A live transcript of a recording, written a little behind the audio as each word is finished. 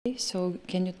So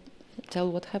can you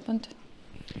tell what happened?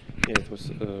 Yeah, it was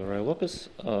Ray Lopez.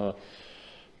 My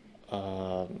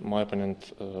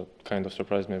opponent kind of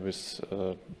surprised me with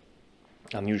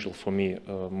unusual for me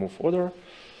move order.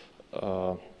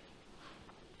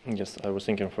 Yes, I was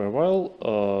thinking for a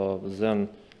while. Then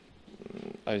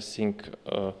I think,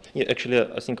 yeah, actually,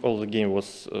 I think all the game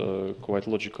was quite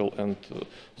logical and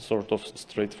sort of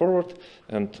straightforward,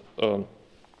 and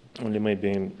only maybe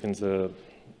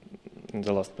in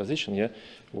the last position, yeah,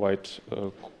 White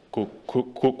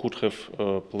could have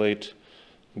played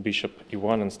bishop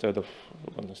e1 instead of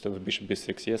bishop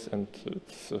b6, yes, and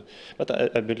it's, but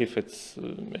I believe it's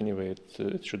anyway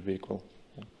it should be equal.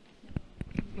 Yeah.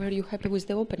 Were you happy with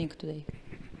the opening today?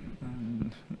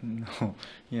 No,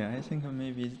 yeah, I think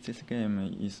maybe this game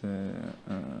is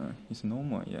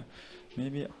normal. Yeah,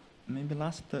 maybe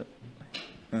last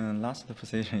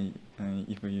position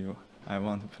if I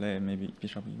want to play maybe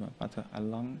bishop e1, but a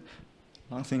long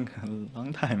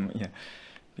time. Yeah,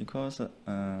 because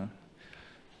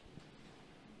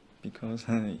if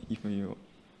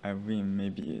I win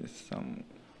maybe some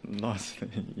loss.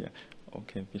 Yeah,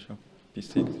 okay, bishop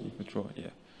b6 if draw.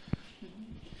 Yeah.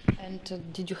 And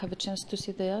did you have a chance to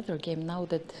see the other game now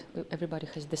that everybody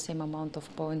has the same amount of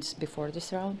points before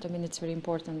this round? I mean, it's very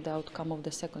important, the outcome of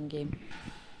the second game.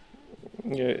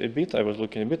 Yeah, a bit. I was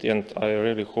looking a bit, and I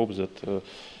really hope that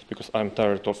because I'm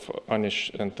tired of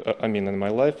Anish and Amin in my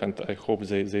life, and I hope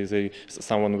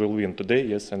someone will win today.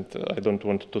 Yes, and I don't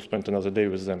want to spend another day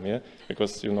with them. Yeah,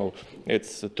 because you know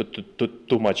it's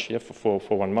too much. Yeah, for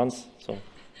 1 month. So.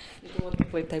 You don't want to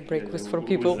play tie break with 4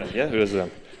 people. With them, yeah, with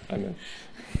them. I mean.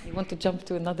 You want to jump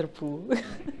to another pool. Looks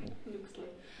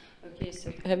like. Okay,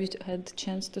 so have you had a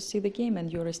chance to see the game and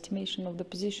your estimation of the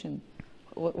position?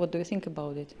 What do you think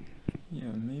about it?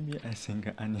 Yeah, maybe I think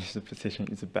Anish's position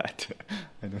is bad.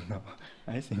 I don't know.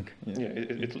 I think. Yeah,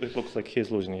 it looks like he's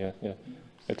losing. Yeah, yeah.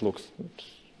 It looks.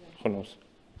 Who knows?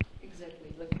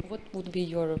 Exactly. Like, what would be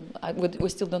your? We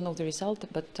still don't know the result,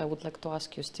 but I would like to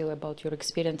ask you still about your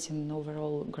experience in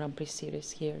overall Grand Prix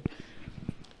series here.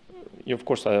 Yeah, of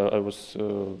course, I was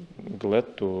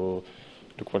glad to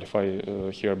qualify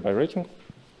here by rating,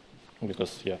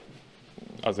 because yeah,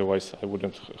 otherwise I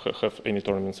wouldn't have any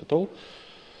tournaments at all.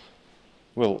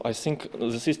 Well, I think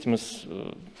the system is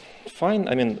fine.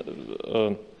 I mean,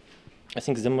 I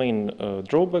think the main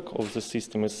drawback of the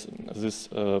system is this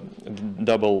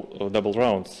double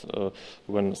rounds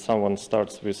when someone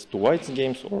starts with 2 white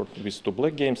games or with 2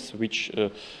 black games, which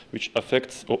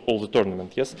affects all the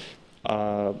tournament. Yes.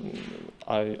 I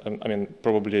mean,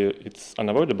 probably it's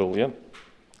unavoidable, yeah,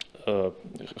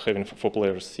 having 4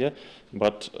 players, yeah,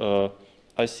 but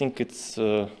I think it's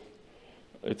an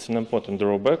important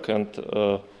drawback, and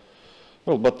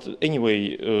well, but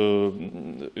anyway,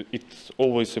 it's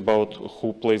always about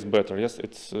who plays better. Yes,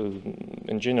 it's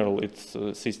in general, it's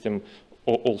system.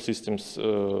 All systems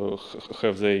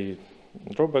have their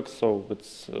drawbacks, so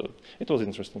it was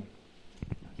interesting.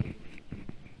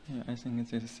 Yeah, I think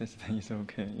this system is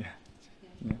okay. Yeah.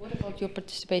 Yeah. What about your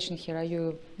participation here? Are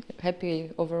you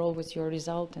happy overall with your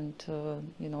result and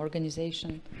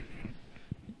organization?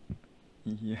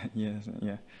 Yeah. Yes.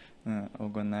 Yeah.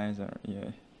 Organizer.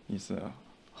 Yeah, is a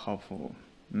helpful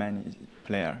manage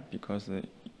player, because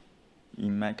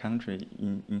in my country,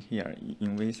 in here,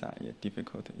 in Visa, yeah,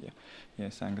 difficult. Yeah. Yeah.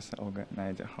 Thanks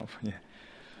organizer help. Yeah.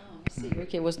 Oh, I see.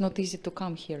 Okay, it was not easy to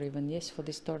come here even. Yes, for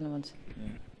this tournament.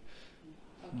 Yeah.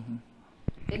 Okay.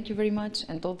 Thank you very much,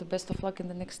 and all the best of luck in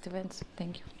the next events.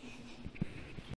 Thank you.